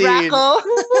job, Scene. Racco.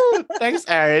 Thanks,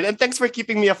 Aaron, and thanks for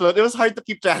keeping me afloat. It was hard to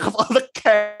keep track of all the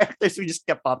characters who just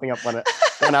kept popping up one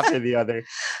after the other.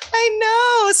 I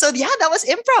know. So yeah, that was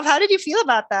improv. How did you feel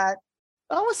about that?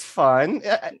 That was fun.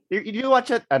 You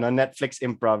watch it? Netflix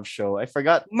improv show. I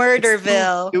forgot.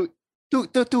 Murderville.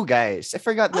 Two guys. I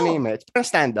forgot the Oh. name. It's parang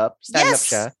stand-up. Stand-up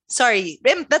siya. Sorry.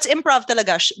 That's improv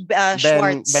talaga.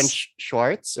 Schwartz. Ben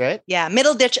Schwartz, right? Yeah,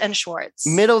 Middleditch and Schwartz.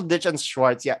 Middleditch and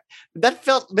Schwartz. Yeah,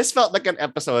 this felt like an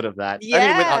episode of that. I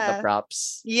mean, without the Yeah.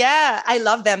 props. Yeah, I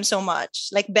love them so much.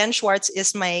 Like Ben Schwartz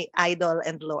is my idol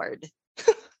and lord.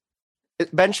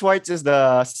 Ben Schwartz is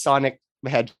the Sonic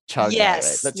Hedgehog guy,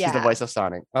 Yes, right? He's the yeah. voice of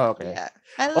Sonic. Oh, okay. Yeah.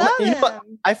 I Oh, love you know what?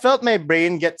 him. I felt my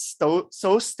brain get so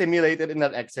stimulated in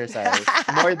that exercise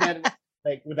more than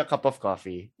like with a cup of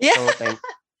coffee. Yeah. So I thank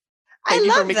you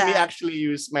for love making me that. actually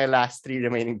use my last 3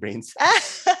 remaining brains.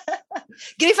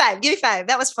 Give me 5. Give me 5.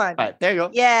 That was fun. All right, there you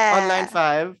go. Yeah. Online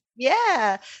 5.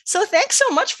 Yeah. So thanks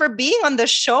so much for being on the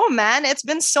show, man. It's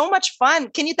been so much fun.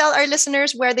 Can you tell our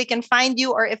listeners where they can find you,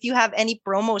 or if you have any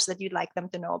promos that you'd like them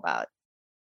to know about?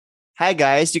 Hi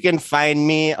guys, you can find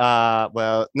me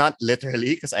well, not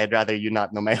literally because I'd rather you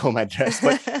not know my home address,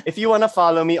 but if you want to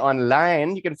follow me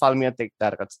online, you can follow me on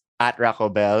TikTok. It's at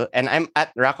Racobel, and I'm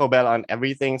at Racobel on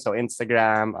everything. So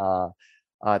Instagram,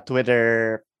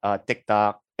 Twitter,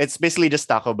 TikTok. It's basically just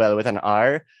Taco Bell with an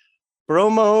R.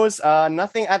 Promos,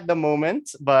 nothing at the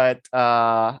moment, but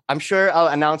I'm sure I'll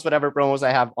announce whatever promos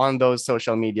I have on those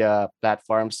social media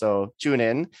platforms. So tune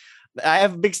in. I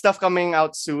have big stuff coming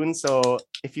out soon, so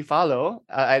if you follow,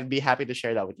 I'd be happy to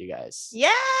share that with you guys.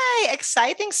 Yay!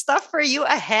 Exciting stuff for you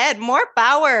ahead. More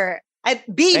power.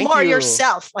 Be Thank more you.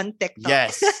 yourself on TikTok.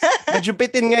 Yes. Medyo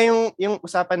bitin nga yung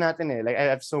usapan natin eh. Like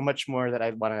I have so much more that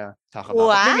I want to talk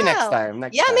about. But maybe next Wow. time.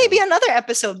 Yeah, maybe another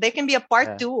episode. They can be a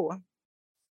part Yeah. 2.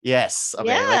 Yes.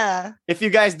 Okay. Like, Yeah. if you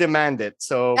guys demand it.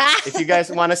 So if you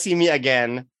guys want to see me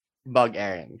again, bug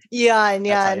Aaron. Yan,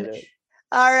 That's how yan. you do it.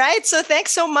 All right. So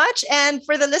thanks so much. And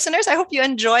for the listeners, I hope you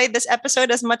enjoyed this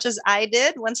episode as much as I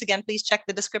did. Once again, please check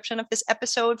the description of this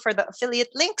episode for the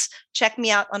affiliate links. Check me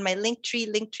out on my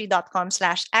Linktree,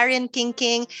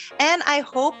 linktree.com/ArianKingKing. And I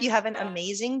hope you have an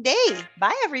amazing day.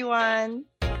 Bye, everyone.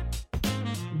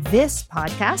 This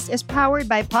podcast is powered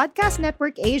by Podcast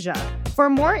Network Asia. For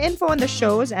more info on the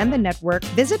shows and the network,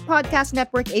 visit Podcast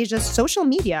Network Asia's social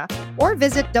media or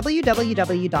visit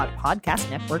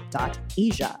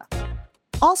www.podcastnetwork.asia.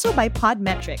 Also by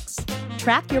Podmetrics.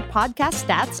 Track your podcast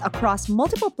stats across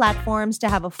multiple platforms to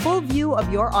have a full view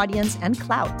of your audience and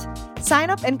clout.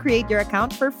 Sign up and create your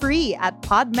account for free at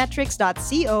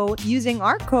podmetrics.co using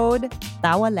our code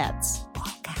TAWALETS.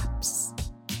 All caps.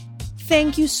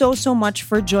 Thank you so much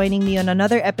for joining me on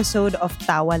another episode of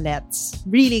Tawalets.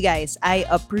 Really, guys, I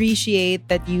appreciate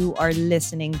that you are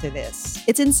listening to this.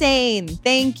 It's insane.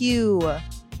 Thank you.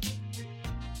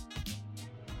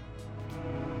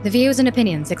 The views and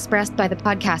opinions expressed by the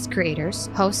podcast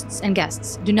creators, hosts, and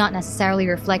guests do not necessarily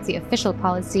reflect the official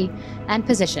policy and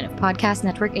position of Podcast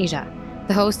Network Asia,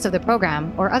 the hosts of the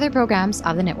program, or other programs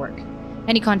of the network.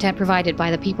 Any content provided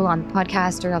by the people on the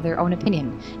podcast are of their own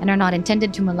opinion and are not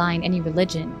intended to malign any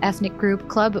religion, ethnic group,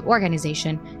 club,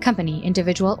 organization, company,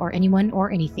 individual, or anyone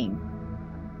or anything.